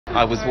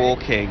I was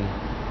walking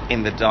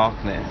in the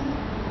darkness,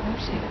 Oh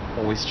shit.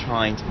 always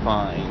trying to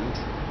find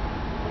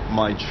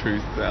my true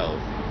self.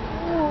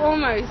 Ooh,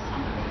 almost.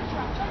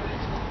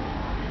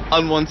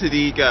 Unwanted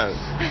ego.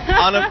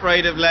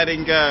 Unafraid of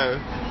letting go.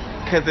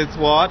 Because it's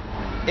what?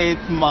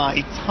 It's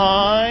my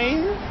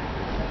time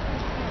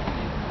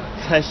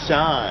to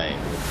shine.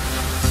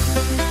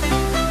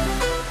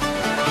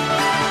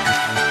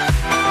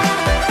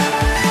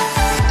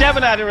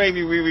 Deban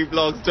Aderemi,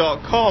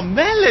 wiwibloggs.com.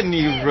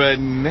 Mélanie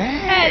René.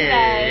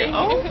 Hello.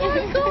 Oh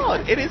my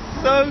God. It is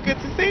so good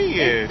to see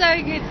you. It's so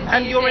good to see you.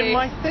 And you're too. in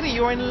my city.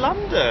 You're in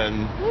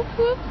London. Whoop,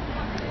 whoop.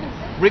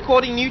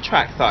 Recording new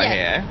tracks, I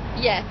hear.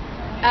 Yes.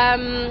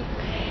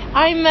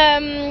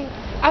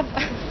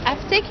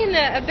 I've taken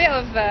a bit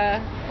of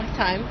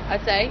time,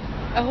 I'd say,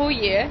 a whole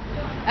year,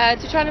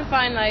 to try to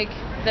find like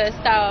the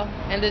style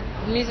and the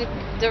music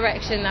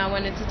direction I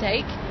wanted to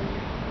take,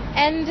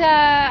 and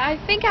I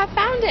think I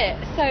found it.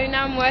 So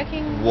now I'm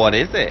working. What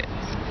is it?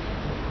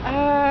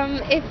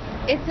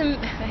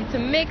 It's a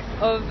mix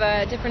of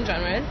different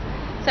genres.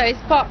 So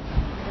it's pop,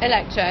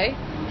 electro,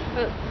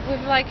 but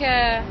with like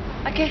a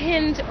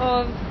hint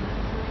of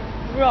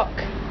rock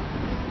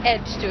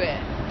edge to it.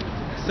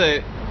 So,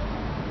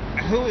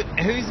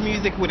 whose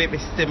music would it be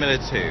similar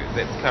to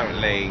that's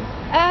currently?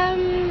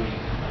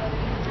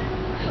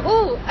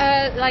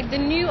 Like the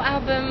new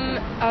album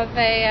of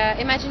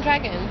Imagine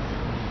Dragons,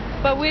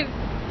 but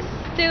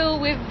still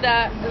with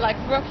that like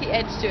rocky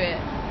edge to it.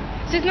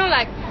 So it's not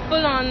like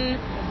full on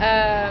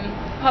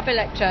pop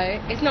electro.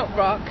 It's not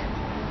rock,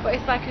 but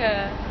it's like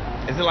a.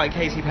 Is it like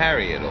Katy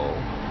Perry at all?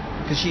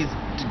 Because she's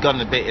gone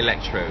a bit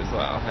electro as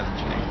well, hasn't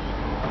she?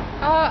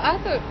 Oh, I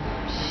thought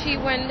she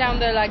went down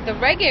the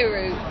reggae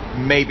route.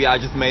 Maybe I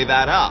just made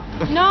that up.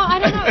 No, I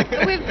don't know.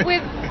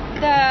 with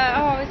the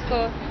it's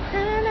called.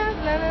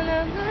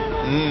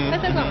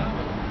 What's that song?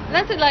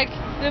 That's like a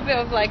little bit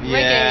of like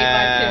reggae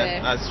vibe to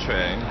it. That's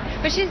true.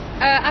 But she's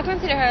I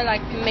consider her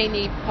like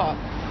mainly pop.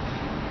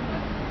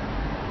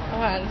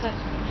 Oh,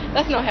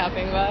 that's not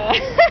helping, but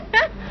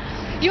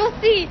you'll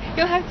see.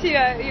 You'll have to.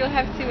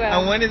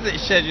 And when is it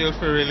scheduled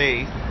for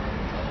release?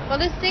 Well,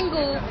 the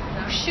single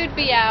should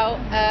be out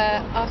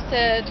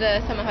after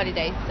the summer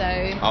holidays.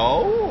 So.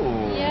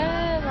 Oh.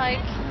 Yeah,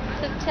 like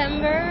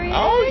September.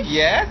 Oh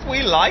yes,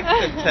 we like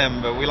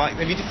September.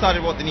 Have you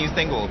decided what the new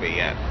single will be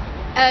yet?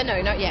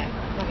 No, not yet.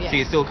 So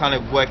you're still kind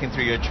of working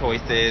through your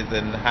choices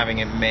and having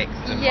it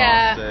mixed and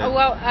mastered.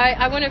 Well,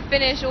 I want to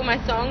finish all my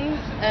songs,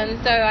 and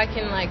so I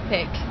can like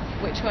pick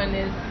which one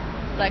is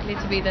likely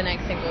to be the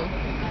next single.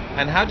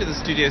 And how do the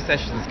studio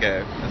sessions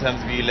go in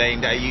terms of you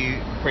laying? Are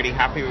you pretty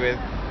happy with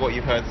what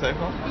you've heard so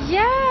far?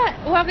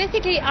 Yeah. Well,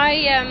 basically,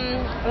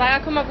 I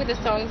come up with the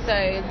song,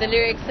 so the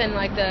lyrics and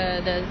like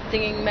the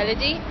singing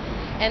melody,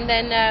 and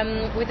then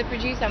with the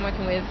producer I'm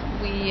working with,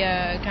 we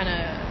kind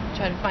of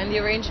try to find the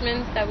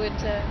arrangements that would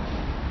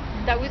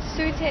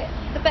suit it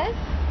the best.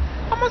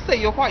 I must say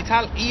you're quite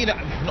talented.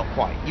 Not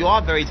quite. You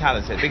are very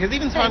talented, because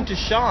even Time to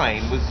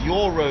Shine was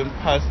your own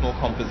personal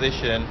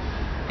composition.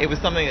 It was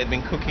something that had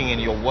been cooking in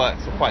your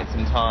works for quite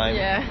some time.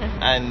 Yeah.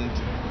 And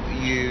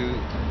you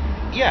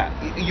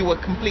were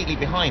completely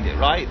behind it,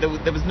 right? There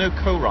was no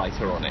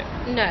co-writer on it.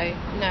 No.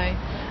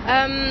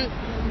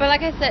 But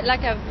like I said,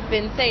 like I've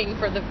been saying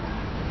for the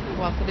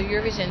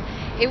Eurovision,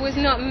 it was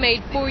not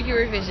made for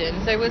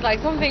Eurovision. So it was like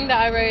something that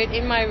I wrote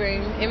in my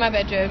room, in my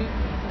bedroom,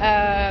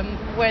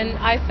 when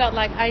I felt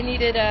like I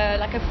needed a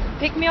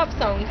pick-me-up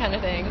song kind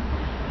of thing.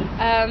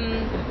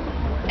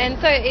 And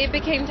so it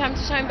became Time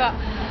to Shine. But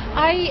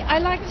I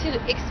like to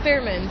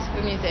experiment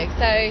with music.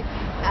 So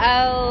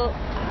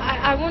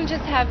I won't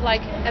just have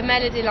like a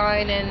melody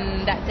line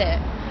and that's it.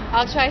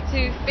 I'll try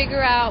to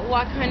figure out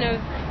what kind of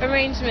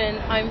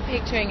arrangement I'm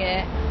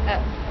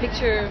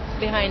picture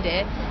behind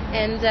it,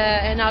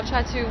 and I'll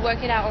try to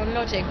work it out on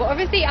logic. But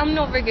obviously I'm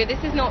not very good.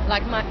 This is not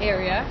like my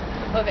area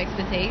of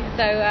expertise.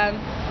 So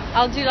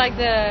I'll do like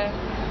the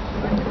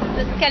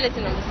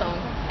skeleton of the song,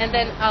 and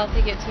then I'll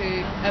take it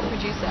to a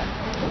producer.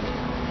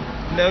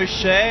 No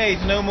shade,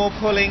 no more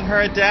pulling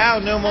her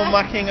down, no more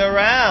mucking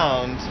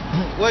around.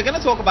 We're going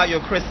to talk about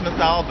your Christmas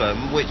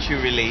album, which you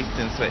released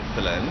in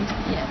Switzerland.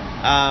 Yes.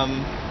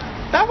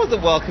 That was a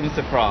welcome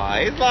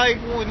surprise. Like,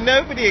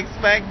 nobody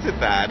expected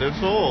that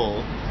at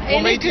all.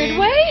 In a good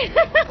way?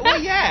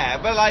 Well, yeah,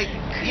 but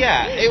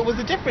it was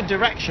a different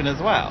direction as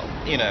well.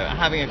 You know,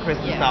 having a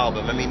Christmas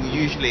album. I mean,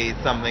 usually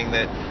it's something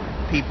that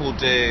people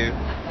do.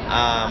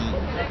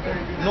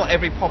 Not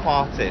every pop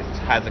artist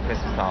has a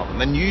Christmas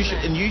album, and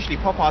usually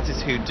pop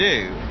artists who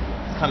do,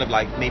 it's kind of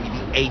like maybe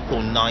the 8th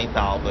or 9th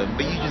album,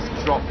 but you just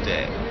dropped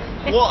it.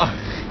 What?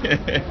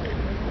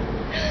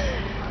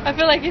 I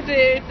feel like it's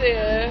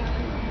a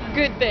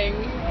good thing,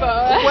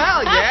 but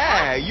well,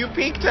 yeah, you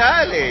peaked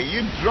early.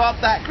 You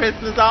dropped that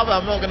Christmas album.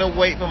 I'm not going to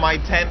wait for my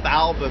 10th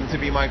album to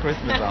be my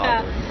Christmas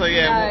album. So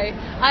yeah.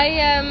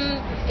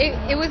 No,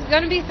 it was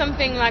going to be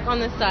something like on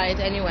the side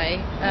anyway.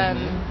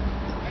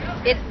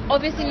 It's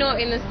obviously not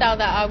in the style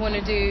that I want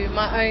to do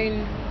my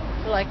own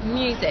like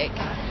music,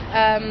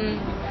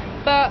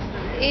 but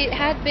it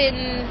had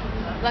been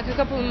like a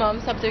couple of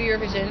months after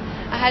Eurovision.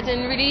 I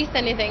hadn't released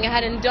anything, I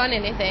hadn't done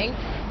anything,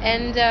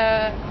 and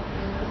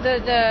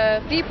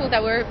the people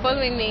that were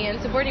following me and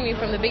supporting me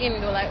from the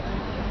beginning were like,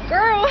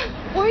 "Girl,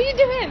 what are you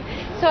doing?"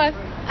 So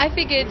I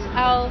figured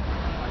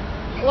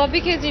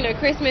because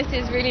Christmas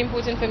is really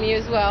important for me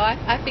as well.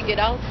 I figured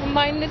I'll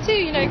combine the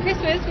two,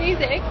 Christmas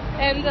music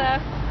and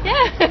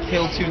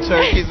kill two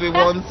turkeys with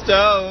one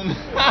stone.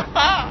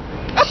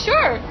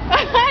 Sure.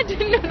 I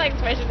didn't know that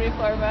expression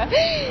before, but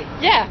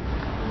yeah,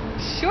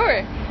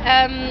 sure.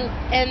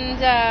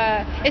 And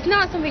it's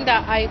not something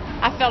that I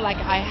felt like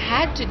I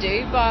had to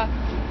do, but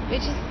it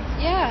just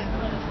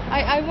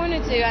I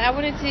wanted to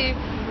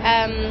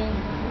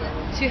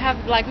have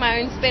like my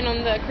own spin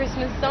on the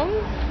Christmas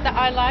songs that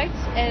I liked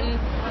and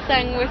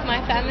sang with my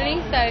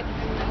family. So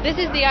this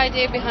is the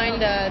idea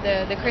behind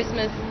the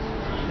Christmas.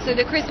 So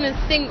the Christmas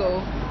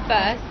single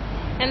first,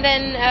 and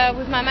then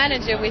with my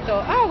manager we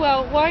thought, oh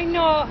well, why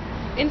not,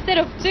 instead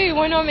of 2,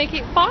 why not make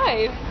it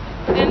 5?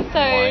 And so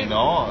why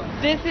not?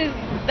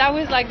 That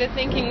was like the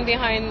thinking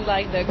behind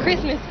like the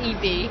Christmas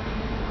EP,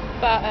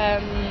 but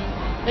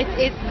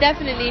it's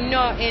definitely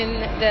not in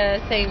the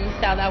same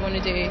style that I want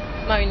to do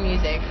my own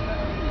music.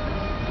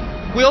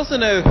 We also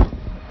know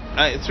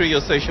through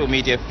your social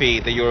media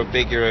feed that you're a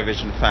big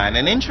Eurovision fan,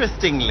 and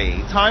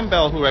interestingly, Time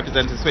Bell, who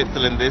represented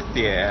Switzerland this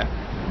year,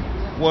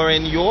 were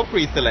in your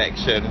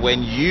pre-selection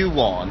when you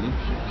won.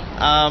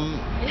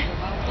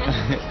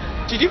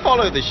 Did you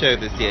follow the show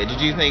this year? Did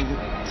you think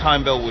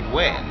Time Bell would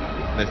win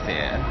this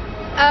year?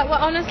 Well,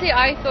 honestly,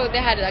 I thought they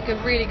had like a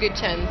really good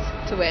chance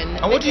to win.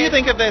 And what do you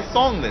think of their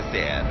song this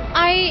year?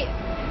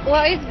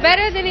 Well, it's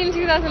better than in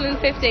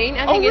 2015.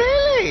 I think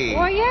really?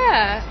 Well,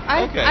 yeah.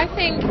 Okay. I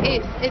think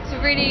it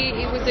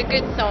was a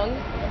good song.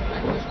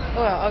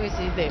 Well,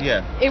 obviously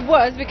it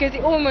was, because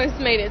it almost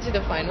made it to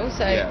the final.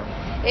 So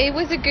it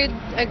was a good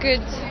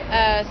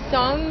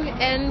song,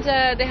 and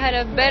they had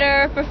a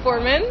better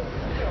performance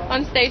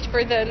on stage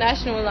for the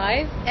national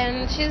live,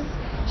 and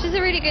she's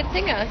a really good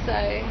singer.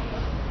 So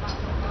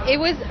it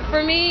was,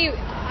 for me,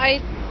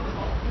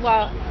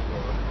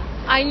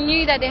 I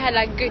knew that they had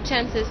like good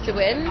chances to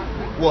win.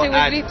 What, so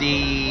at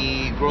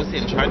the Grosse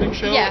Entscheidung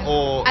show? Yeah,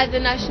 or at the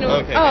national...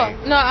 Okay,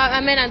 no,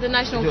 I meant at the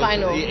national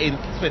final. In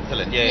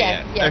Switzerland,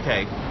 yeah.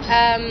 Okay.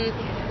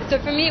 So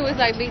for me it was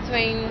like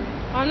between...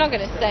 I'm not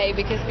going to say,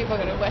 because people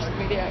are going to watch the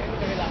video and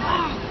be like,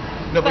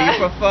 No, but you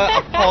prefer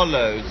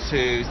Apollo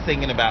to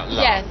Singing About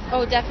Love? Yes,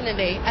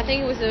 definitely. I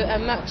think it was a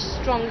much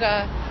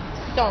stronger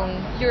song,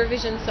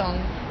 Eurovision song.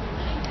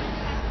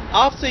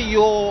 After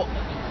your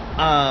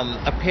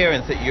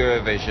appearance at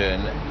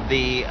Eurovision,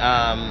 the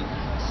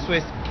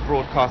Swiss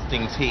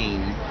broadcasting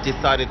team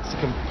decided to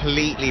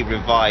completely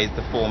revise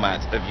the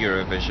format of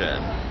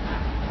Eurovision.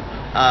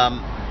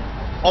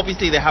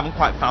 Obviously they haven't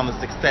quite found the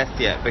success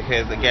yet,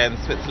 because again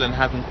Switzerland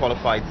hasn't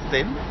qualified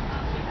since.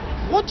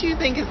 What do you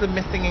think is the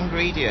missing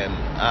ingredient?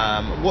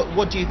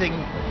 What do you think,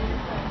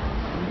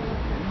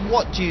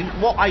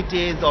 what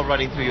ideas are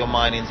running through your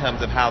mind in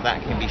terms of how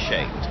that can be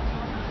shaped?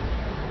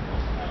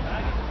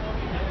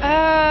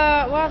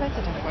 Well, that's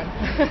a tough one.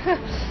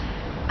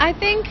 I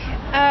think,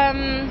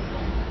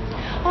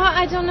 well,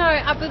 I don't know,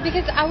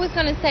 because I was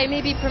going to say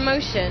maybe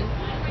promotion,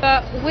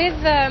 but with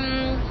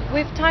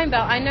Time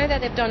Bell, I know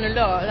that they've done a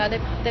lot.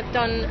 Like they've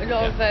done a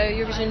lot of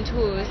Eurovision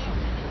tours.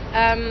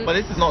 But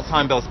this is not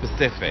Time Bell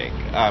specific,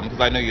 because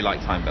I know you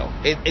like Time Bell.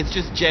 It's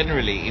just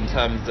generally in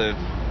terms of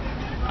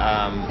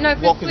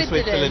what can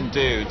Switzerland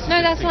do?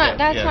 That's what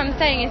I'm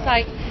saying. It's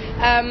like,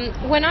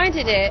 when I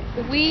did it,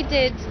 we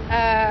did,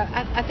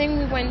 I think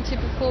we went to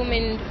perform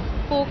in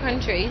 4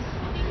 countries,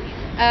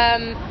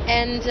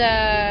 and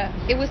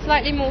it was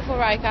slightly more for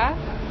Raika,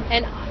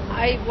 and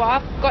I've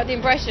got the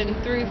impression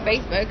through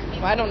Facebook,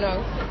 I don't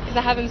know, because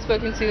I haven't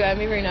spoken to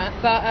Miruna,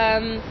 but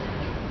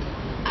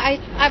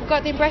I've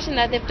got the impression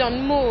that they've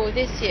done more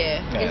this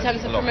year in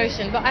terms of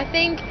promotion, but I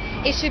think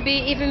it should be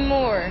even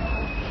more,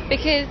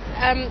 because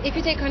if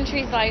you take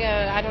countries like,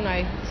 I don't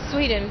know,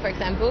 Sweden, for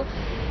example,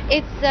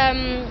 it's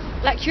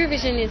like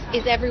Eurovision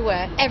is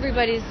everywhere.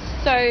 Everybody's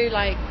so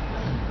like,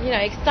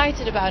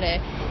 excited about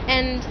it,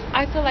 and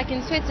I feel like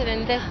in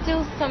Switzerland there's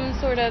still some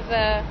sort of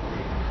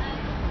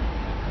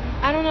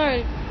I don't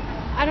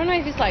know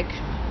if it's like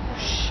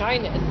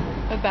shyness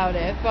about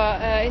it, but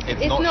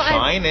it's not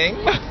shining.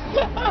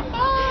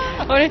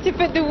 I wanted to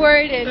put the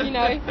word in,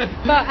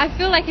 but I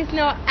feel like it's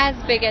not as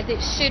big as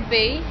it should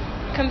be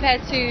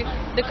compared to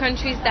the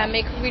countries that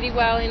make really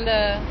well in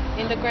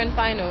the grand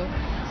final.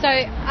 So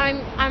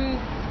I'm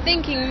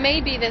thinking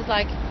maybe there's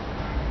like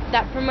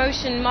that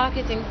promotion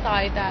marketing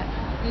side that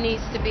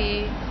needs to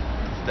be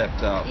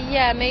stepped up.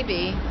 Yeah,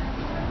 maybe.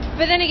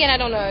 But then again, I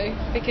don't know,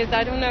 because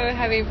I don't know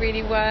how it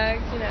really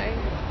works,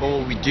 But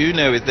what we do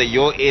know is that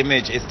your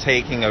image is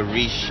taking a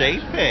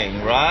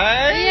reshaping,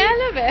 right? Yeah, a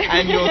little bit.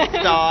 And your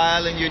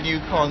style and your new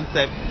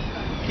concept.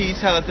 Can you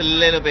tell us a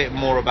little bit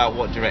more about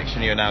what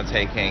direction you're now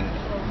taking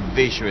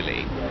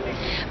visually?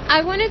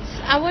 I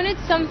wanted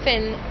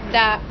something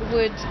that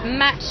would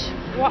match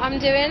what I'm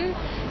doing.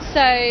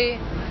 So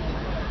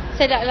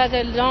say that like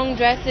the long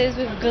dresses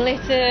with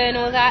glitter and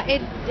all that,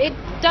 it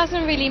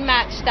doesn't really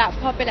match that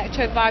pop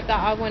electro vibe that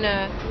I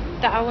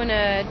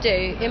wanna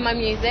do in my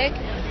music.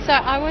 So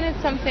I wanted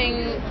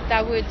something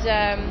that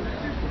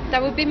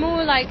would be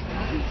more like,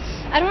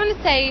 I don't want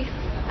to say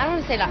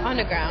like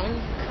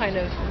underground kind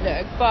of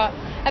look, but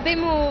a bit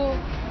more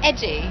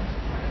edgy.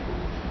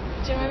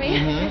 Do you know what I mean?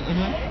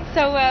 Mm-hmm.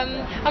 So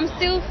I'm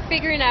still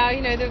figuring out,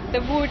 you know,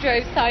 the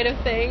wardrobe side of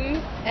things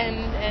and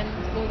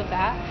all of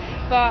that.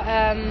 But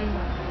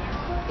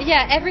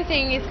yeah,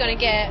 everything is gonna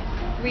get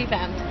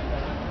revamped.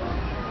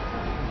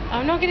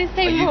 I'm not gonna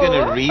say more. Are you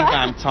gonna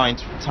revamp Time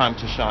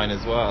to Shine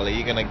as well? Are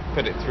you gonna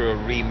put it through a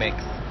remix?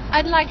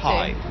 I'd like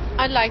hype?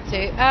 to. I'd like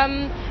to.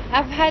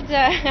 I've had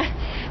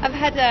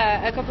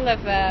a couple of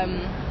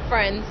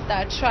friends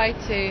that try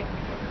to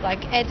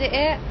like edit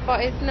it,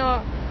 but it's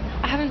not.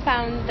 I haven't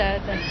found the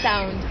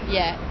sound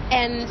yet.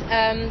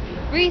 And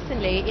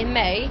recently in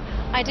May,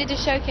 I did a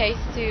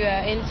showcase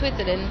in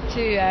Switzerland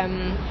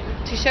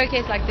to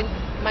showcase like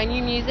my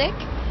new music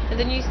and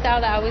the new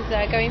style that I was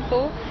going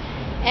for.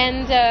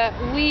 And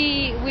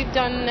we've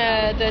done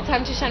the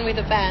Time to Shine with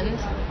a band.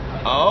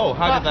 Oh,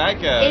 how did that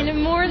go? In a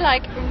more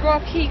like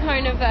rocky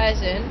kind of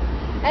version,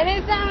 and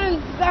it sounds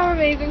so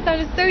amazing. It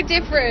sounded so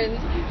different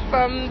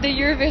from the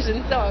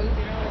Eurovision song.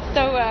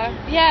 So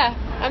yeah,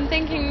 I'm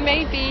thinking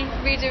maybe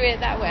redo it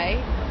that way.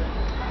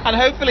 And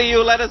hopefully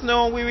you'll let us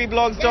know on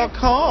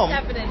wiwibloggs.com.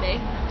 Yes, definitely.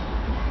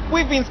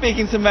 We've been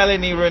speaking to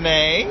Mélanie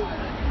René,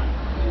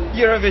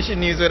 Eurovision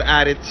News with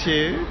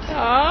Attitude.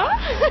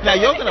 Aww. Now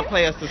you're going to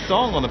play us the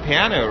song on the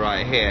piano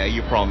right here,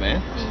 you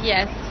promise.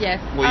 Yes.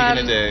 What are you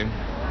going to do?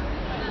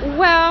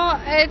 Well,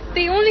 it's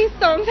the only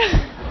song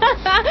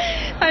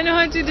that I know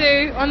how to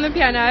do on the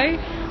piano,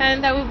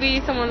 and that will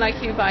be Someone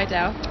Like You by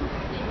Adele.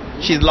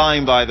 She's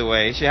lying, by the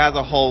way. She has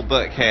a whole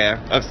book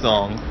here of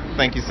songs.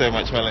 Thank you so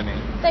much, Mélanie.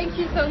 Thank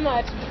you so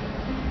much.